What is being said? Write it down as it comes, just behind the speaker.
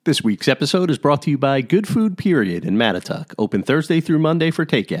This week's episode is brought to you by Good Food Period in Mattituck. Open Thursday through Monday for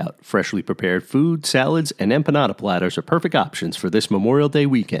takeout. Freshly prepared food, salads, and empanada platters are perfect options for this Memorial Day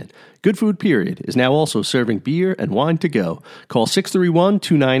weekend. Good Food Period is now also serving beer and wine to go. Call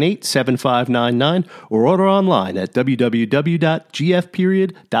 631-298-7599 or order online at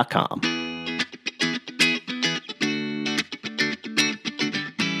www.gfperiod.com.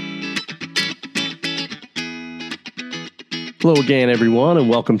 Hello again, everyone, and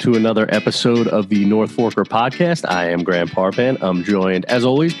welcome to another episode of the North Forker podcast. I am Grant Parpan. I'm joined, as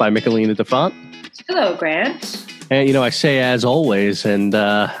always, by Michelina DeFont. Hello, Grant. And, I say as always, and,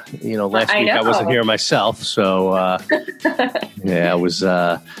 last week I wasn't here myself, so, I was,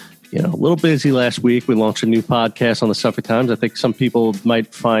 a little busy last week. We launched a new podcast on the Suffolk Times. I think some people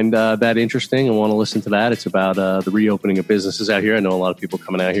might find that interesting and want to listen to that. It's about the reopening of businesses out here. I know a lot of people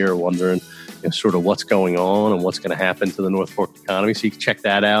coming out here are wondering sort of what's going on and what's going to happen to the North Fork economy. So you can check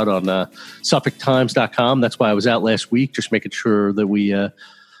that out on SuffolkTimes.com. That's why I was out last week, just making sure that we,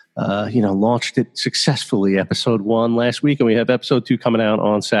 launched it successfully, episode 1 last week. And we have episode 2 coming out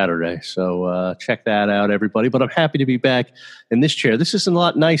on Saturday. So check that out, everybody. But I'm happy to be back in this chair. This is a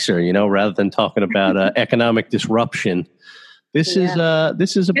lot nicer, rather than talking about economic disruption. This is about,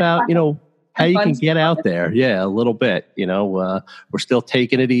 how you can get out there. Yeah, a little bit. We're still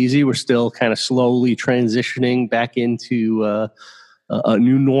taking it easy. We're still kind of slowly transitioning back into a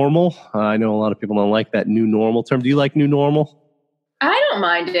new normal. I know a lot of people don't like that new normal term. Do you like new normal? I don't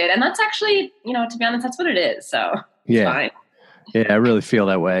mind it. And that's actually, to be honest, that's what it is. So it's fine. Yeah, I really feel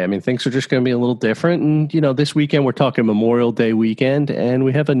that way. I mean, things are just going to be a little different. And, this weekend we're talking Memorial Day weekend, and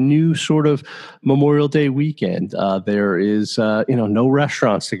we have a new sort of Memorial Day weekend. There is, no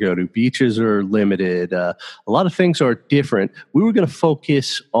restaurants to go to. Beaches are limited. A lot of things are different. We were going to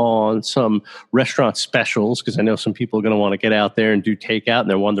focus on some restaurant specials because I know some people are going to want to get out there and do takeout, and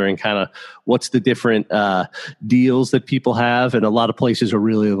they're wondering kind of what's the different deals that people have. And a lot of places are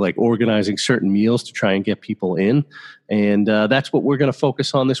really like organizing certain meals to try and get people in. And that's what we're going to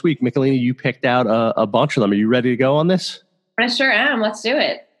focus on this week. Michelina, you picked out a bunch of them. Are you ready to go on this? I sure am. Let's do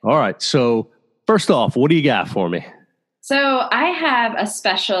it. All right. So first off, what do you got for me? So I have a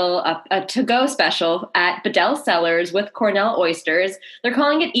special, a to-go special at Bedell Cellars with Cornell oysters. They're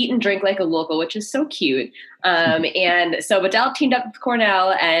calling it Eat and Drink Like a Local, which is so cute. And so Bedell teamed up with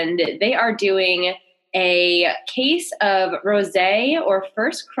Cornell, and they are doing a case of rosé or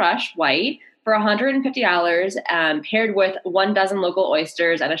First Crush White for $150, paired with 1 dozen local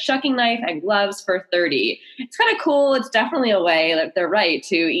oysters and a shucking knife and gloves for $30. It's kind of cool. It's definitely a way that they're right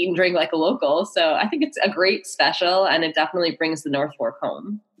to eat and drink like a local. So I think it's a great special, and it definitely brings the North Fork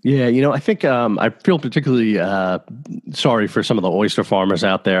home. Yeah, I think I feel particularly sorry for some of the oyster farmers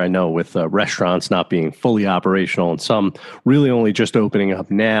out there. I know with restaurants not being fully operational and some really only just opening up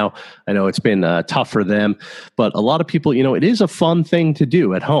now. I know it's been tough for them, but a lot of people, it is a fun thing to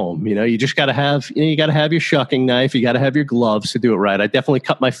do at home. You just got to have, you got to have your shucking knife. You got to have your gloves to do it right. I definitely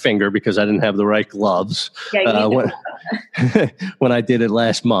cut my finger because I didn't have the right gloves when I did it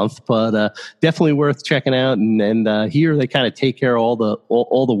last month, but definitely worth checking out. And here they kind of take care of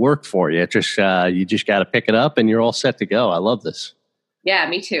all the work for you. Just you just got to pick it up and you're all set to go. I love this. Yeah,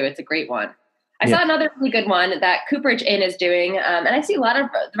 me too. It's a great one. I saw another really good one that Cooperage Inn is doing, and I see a lot of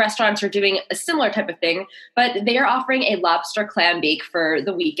restaurants are doing a similar type of thing, but they are offering a lobster clam bake for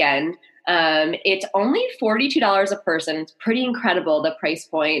the weekend. It's only $42 a person. It's pretty incredible, the price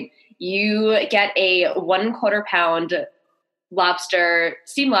point. You get a 1/4 pound lobster,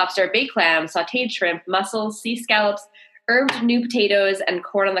 steamed lobster, baked clam, sauteed shrimp, mussels, sea scallops, herbed new potatoes, and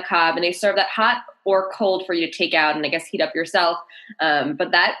corn on the cob, and they serve that hot or cold for you to take out and I guess heat up yourself.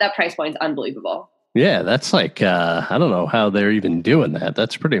 But that price point is unbelievable. Yeah, that's like I don't know how they're even doing that.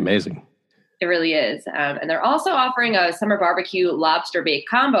 That's pretty amazing. It really is. And they're also offering a summer barbecue lobster bake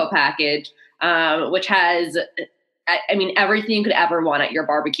combo package, which has, everything you could ever want at your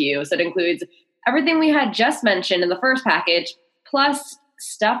barbecue. So it includes everything we had just mentioned in the first package, plus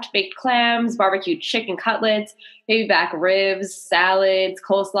stuffed baked clams, barbecued chicken cutlets, baby back ribs, salads,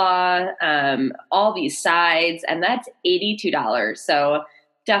 coleslaw, all these sides, and that's $82. So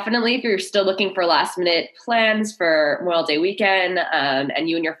definitely, if you're still looking for last minute plans for Memorial Day weekend, and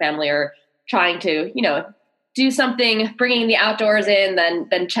you and your family are trying to, do something, bringing the outdoors in,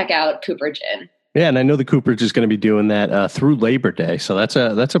 then check out Cooperage Inn. Yeah, and I know the Cooperage is going to be doing that through Labor Day, so that's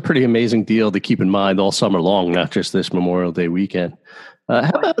a pretty amazing deal to keep in mind all summer long, not just this Memorial Day weekend.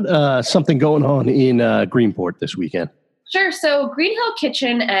 How about something going on in Greenport this weekend? Sure. So Green Hill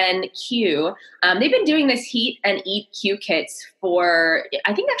Kitchen and Q, they've been doing this Heat and Eat Q kits for,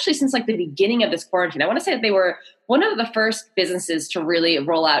 I think actually since like the beginning of this quarantine. I want to say that they were one of the first businesses to really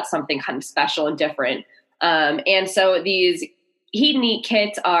roll out something kind of special and different. And so these Heat and Eat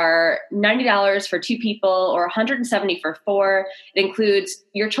kits are $90 for 2 people or $170 for 4. It includes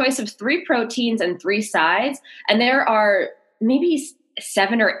your choice of 3 proteins and 3 sides. And there are maybe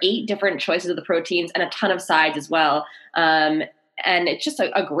 7 or 8 different choices of the proteins and a ton of sides as well. And it's just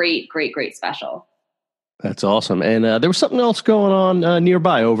a great special. That's awesome. And there was something else going on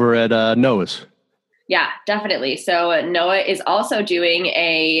nearby over at Noah's. Yeah, definitely. So Noah is also doing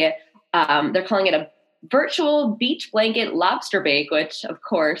they're calling it a virtual beach blanket lobster bake, which of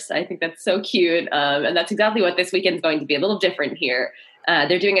course, I think that's so cute. And that's exactly what this weekend is going to be, a little different here.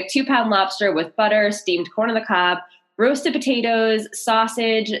 They're doing a 2-pound lobster with butter, steamed corn on the cob, roasted potatoes,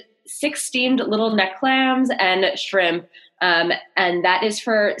 sausage, 6 steamed little neck clams, and shrimp. And that is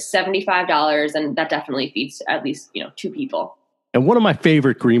for $75. And that definitely feeds at least, 2 people. And one of my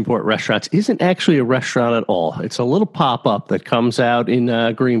favorite Greenport restaurants isn't actually a restaurant at all. It's a little pop-up that comes out in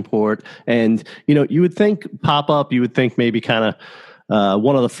Greenport. And, you would think pop-up, you would think maybe kind of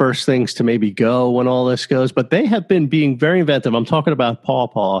one of the first things to maybe go when all this goes. But they have been being very inventive. I'm talking about Paw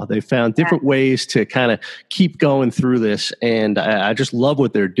Paw. They found different ways to kind of keep going through this. And I just love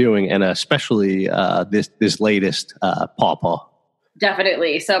what they're doing, and especially this latest Paw Paw.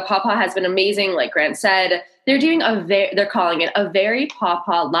 Definitely. So Paw Paw has been amazing. Like Grant said, they're doing they're calling it a very Paw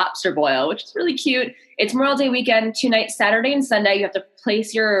Paw lobster boil, which is really cute. It's Memorial Day weekend, 2 nights, Saturday and Sunday. You have to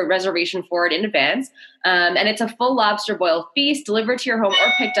place your reservation for it in advance. And it's a full lobster boil feast delivered to your home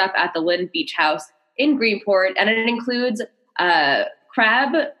or picked up at the Lynn Beach House in Greenport. And it includes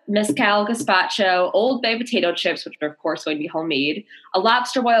crab, mezcal, gazpacho, Old Bay potato chips, which are of course going to be homemade, a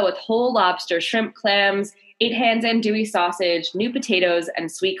lobster boil with whole lobster, shrimp, clams, 8 hands andouille sausage, new potatoes,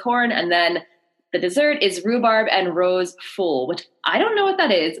 and sweet corn. And then the dessert is rhubarb and rose fool, which I don't know what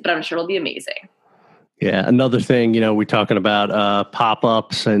that is, but I'm sure it'll be amazing. Yeah, another thing, we're talking about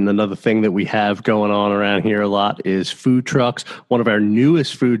pop-ups, and another thing that we have going on around here a lot is food trucks. One of our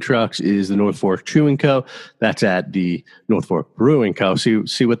newest food trucks is the North Fork Chewing Co. That's at the North Fork Brewing Co.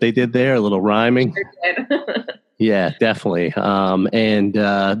 See what they did there? A little rhyming. Yeah, definitely. And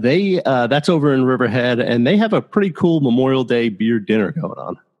that's over in Riverhead, and they have a pretty cool Memorial Day beer dinner going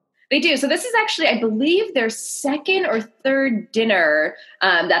on. They do. So this is actually, I believe, their 2nd or 3rd dinner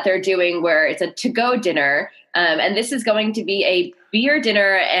that they're doing, where it's a to-go dinner. And this is going to be a beer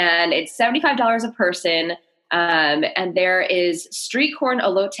dinner, and it's $75 a person. And there is street corn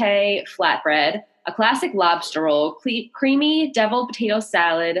elote flatbread, a classic lobster roll, creamy deviled potato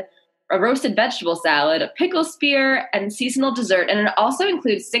salad, a roasted vegetable salad, a pickle spear, and seasonal dessert. And it also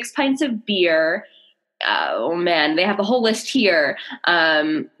includes 6 pints of beer. Oh man, they have the whole list here.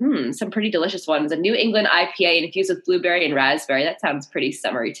 Some pretty delicious ones. A New England IPA infused with blueberry and raspberry. That sounds pretty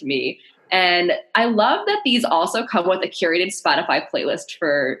summery to me. And I love that these also come with a curated Spotify playlist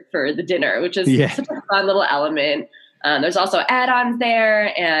for the dinner, which is such a fun little element. There's also add-ons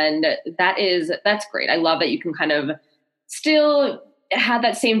there, and that's great. I love that you can kind of still have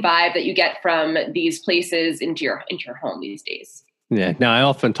that same vibe that you get from these places into your home these days. Yeah. Now, I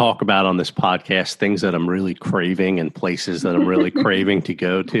often talk about on this podcast things that I'm really craving and places that I'm really craving to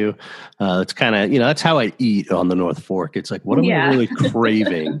go to. It's kind of, that's how I eat on the North Fork. It's like, what am I really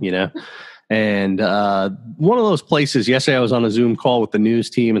craving, And one of those places, yesterday I was on a Zoom call with the news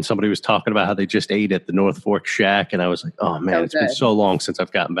team, and somebody was talking about how they just ate at the North Fork Shack. And I was like, oh man, it's been so long since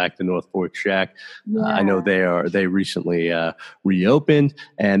I've gotten back to North Fork Shack. Yeah. I know they recently reopened,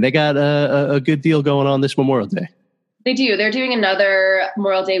 and they got a good deal going on this Memorial Day. They do. They're doing another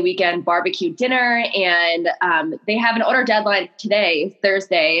Memorial Day weekend barbecue dinner, and they have an order deadline today,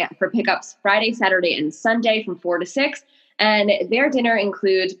 Thursday, for pickups Friday, Saturday, and Sunday from 4 to 6. And their dinner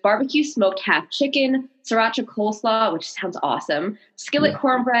includes barbecue smoked half chicken, sriracha coleslaw, which sounds awesome, skillet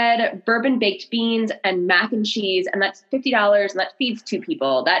cornbread, bourbon baked beans, and mac and cheese. And that's $50, and that feeds 2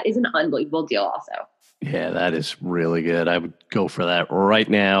 people. That is an unbelievable deal also. Yeah, that is really good. I would go for that right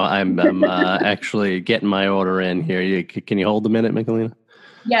now. I'm actually getting my order in here. Can you hold a minute, Michelina?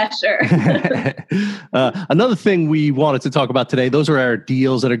 Yeah, sure. Another thing we wanted to talk about today, those are our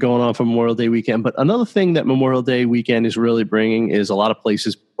deals that are going on for Memorial Day weekend. But another thing that Memorial Day weekend is really bringing is a lot of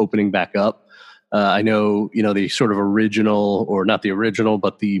places opening back up. I know, the sort of original, or not the original,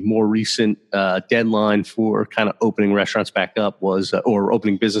 but the more recent deadline for kind of opening restaurants back up was, or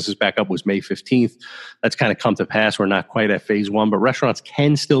opening businesses back up was May 15th. That's kind of come to pass. We're not quite at phase 1, but restaurants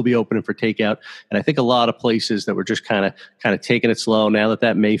can still be opening for takeout. And I think a lot of places that were just kind of taking it slow, now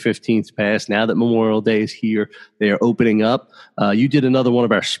that May 15th passed, now that Memorial Day is here, they are opening up. You did another one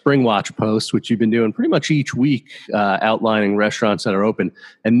of our Spring Watch posts, which you've been doing pretty much each week, outlining restaurants that are open.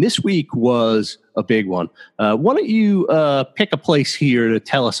 And this week was a big one. Why don't you pick a place here to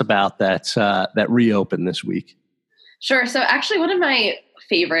tell us about that reopened this week? Sure. So actually one of my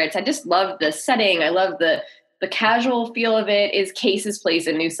favorites, I just love the setting. I love the casual feel of it, is Case's Place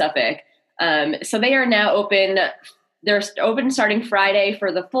in New Suffolk. So they are now open. They're open starting Friday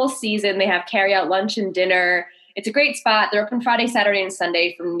for the full season. They have carry out lunch and dinner. It's a great spot. They're open Friday, Saturday, and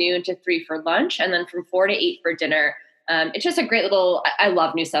Sunday from noon to 3 for lunch, and then from 4 to 8 for dinner. It's just a great little, I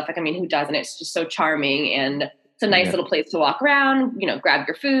love New Suffolk. I mean, who doesn't? It's just so charming, and it's a nice little place to walk around, grab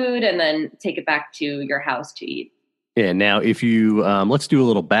your food and then take it back to your house to eat. Yeah. Now, if you let's do a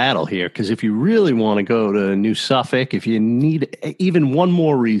little battle here, because if you really want to go to New Suffolk, if you need even one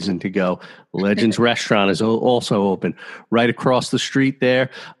more reason to go, Legends Restaurant is also open right across the street there,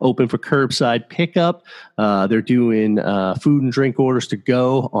 open for curbside pickup. They're doing food and drink orders to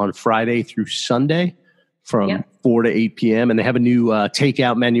go on Friday through Sunday from 4 to 8 p.m. And they have a new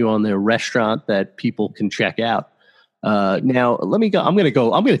takeout menu on their restaurant that people can check out. Now let me go. I'm going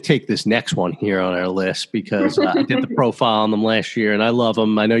to take this next one here on our list because I did the profile on them last year and I love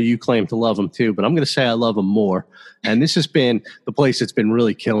them. I know you claim to love them too, but I'm going to say I love them more. And this has been the place that's been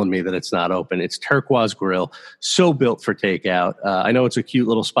really killing me that it's not open. It's Turquoise Grill. So built for takeout. I know it's a cute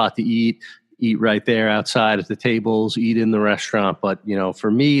little spot to eat right there outside at the tables, eat in the restaurant. But, for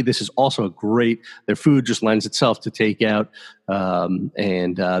me, this is also their food just lends itself to takeout.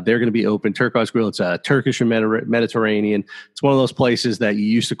 And they're going to be open. Turquoise Grill, it's Turkish and Mediterranean. It's one of those places that you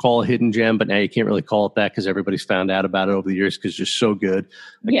used to call a hidden gem, but now you can't really call it that because everybody's found out about it over the years because it's just so good.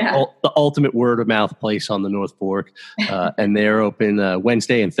 The ultimate word of mouth place on the North Fork. And they're open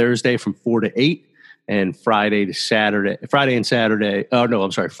Wednesday and Thursday from 4 to 8. And Friday through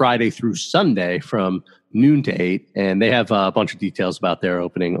Sunday from noon to 8. And they have a bunch of details about their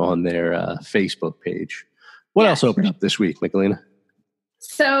opening on their Facebook page. What else opened up this week, Michelina?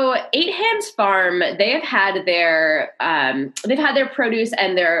 So 8 Hands Farm, they have had their produce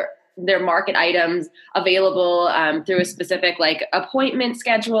and their market items available through a specific appointment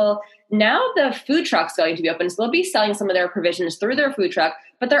schedule. Now the food truck's going to be open, so they'll be selling some of their provisions through their food truck,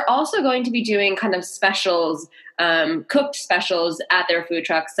 but they're also going to be doing kind of specials, cooked specials at their food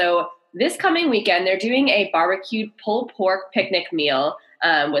truck. So this coming weekend, they're doing a barbecued pulled pork picnic meal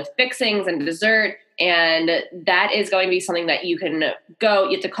with fixings and dessert. And that is going to be something that you have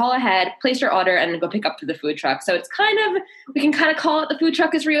to call ahead, place your order, and go pick up to the food truck. So it's we can kind of call it the food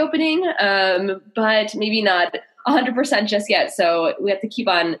truck is reopening, but maybe not 100% just yet. So we have to keep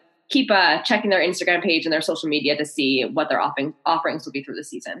checking their Instagram page and their social media to see what their offerings will be through the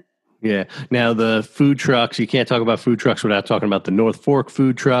season. Yeah. Now, the food trucks, you can't talk about food trucks without talking about the North Fork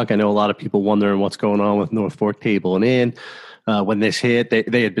food truck. I know a lot of people wondering what's going on with North Fork Table and Inn. When this hit,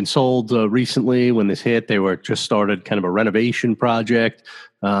 they had been sold recently. When this hit, they were just started kind of a renovation project.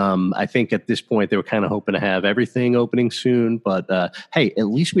 I think at this point they were kind of hoping to have everything opening soon. But hey, at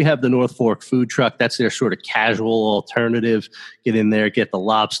least we have the North Fork food truck. That's their sort of casual alternative. Get in there, get the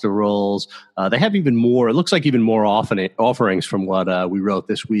lobster rolls. They have even more. It looks like even more offerings from what we wrote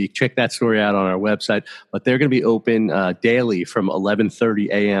this week. Check that story out on our website. But they're going to be open daily from 11:30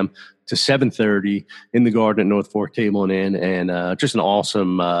 a.m. to 7:30 in the garden at North Fork Table and Inn, and just an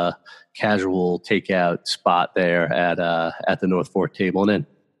awesome casual takeout spot there at the North Fork Table and Inn.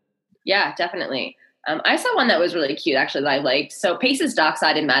 Yeah, definitely. I saw one that was really cute, actually, that I liked. So Pace's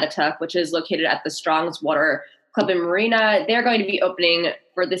Dockside in Mattituck, which is located at the Strong's Water Club and Marina, they're going to be opening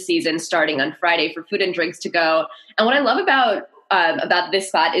for the season starting on Friday for food and drinks to go. And what I love about this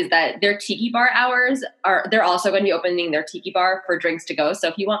spot is that their tiki bar hours they're also going to be opening their tiki bar for drinks to go. So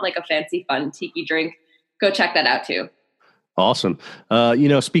if you want a fancy, fun tiki drink, go check that out too. Awesome.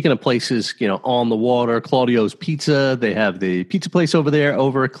 Speaking of places, on the water, Claudio's Pizza, they have the pizza place over there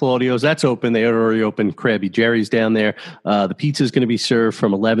over at Claudio's. That's open. They already opened Krabby Jerry's down there. The pizza is going to be served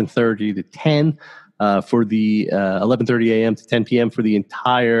from 11:30 to 10 for the 11:30 a.m. to 10 p.m. for the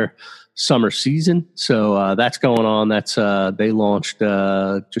entire summer season. So that's going on. That's they launched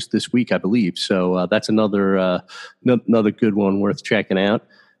just this week, I believe. So that's another good one worth checking out.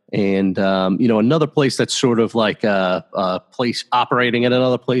 And another place that's sort of like a place operating at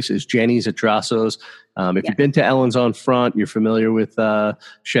another place is Jenny's at Drosso's. If you've been to Ellen's on Front, you're familiar with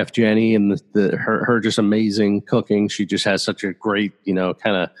Chef Jenny and her just amazing cooking. She just has such a great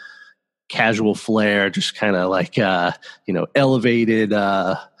kind of casual flair, just kind of like elevated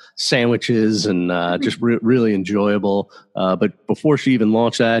sandwiches and just really enjoyable. But before she even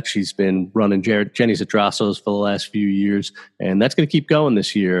launched that, she's been running Jenny's at Drosso's for the last few years, and that's going to keep going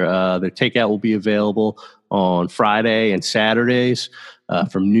this year. Their takeout will be available on Friday and Saturdays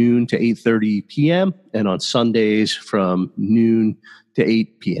from noon to 8:30 p.m. and on Sundays from noon to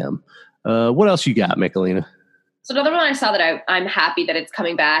 8 p.m. What else you got, Michelina? So another one I saw that I'm happy that it's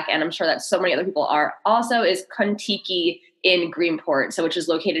coming back, and I'm sure that so many other people are also, is Kontiki in Greenport, which is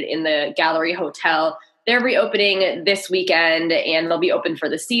located in the Gallery Hotel. They're reopening this weekend, and they'll be open for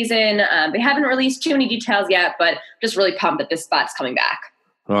the season. They haven't released too many details yet, but just really pumped that this spot's coming back.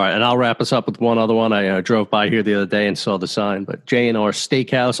 All right, and I'll wrap us up with one other one. I drove by here the other day and saw the sign, but J&R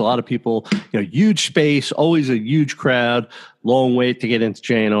Steakhouse, a lot of people, huge space, always a huge crowd, long wait to get into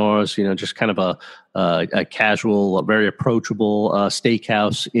J&R's, just kind of a casual, very approachable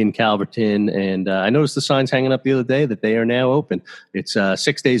steakhouse in Calverton. And I noticed the signs hanging up the other day that they are now open. It's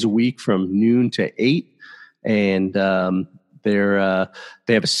 6 days a week from noon to 8. And they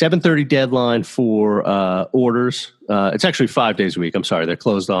have a 7:30 deadline for orders. It's actually 5 days a week. I'm sorry. They're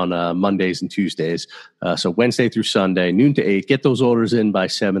closed on Mondays and Tuesdays. So Wednesday through Sunday, noon to 8. Get those orders in by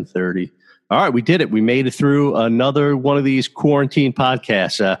 7:30. All right, we did it. We made it through another one of these quarantine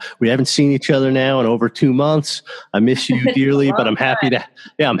podcasts. We haven't seen each other now in over 2 months. I miss you dearly, but I'm happy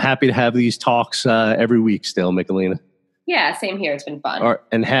to have these talks every week still, Michelina. Yeah, same here. It's been fun. All right,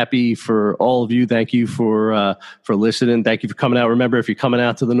 and happy for all of you. Thank you for listening. Thank you for coming out. Remember, if you're coming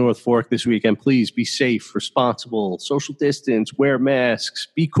out to the North Fork this weekend, please be safe, responsible, social distance, wear masks,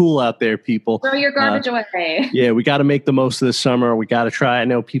 be cool out there, people. Throw your garbage away. Yeah, we got to make the most of this summer. We got to try. I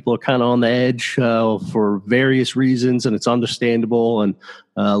know people are kind of on the edge for various reasons, and it's understandable. And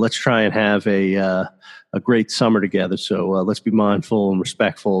let's try and have a great summer together. So let's be mindful and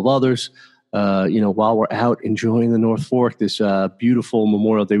respectful of others. While we're out enjoying the North Fork, this beautiful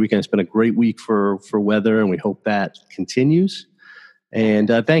Memorial Day weekend. It's been a great week for weather, and we hope that continues. And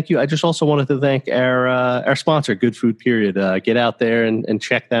thank you. I just also wanted to thank our sponsor, Good Food Period. Get out there and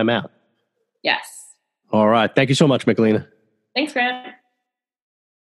check them out. Yes. All right. Thank you so much, Michelina. Thanks, Grant.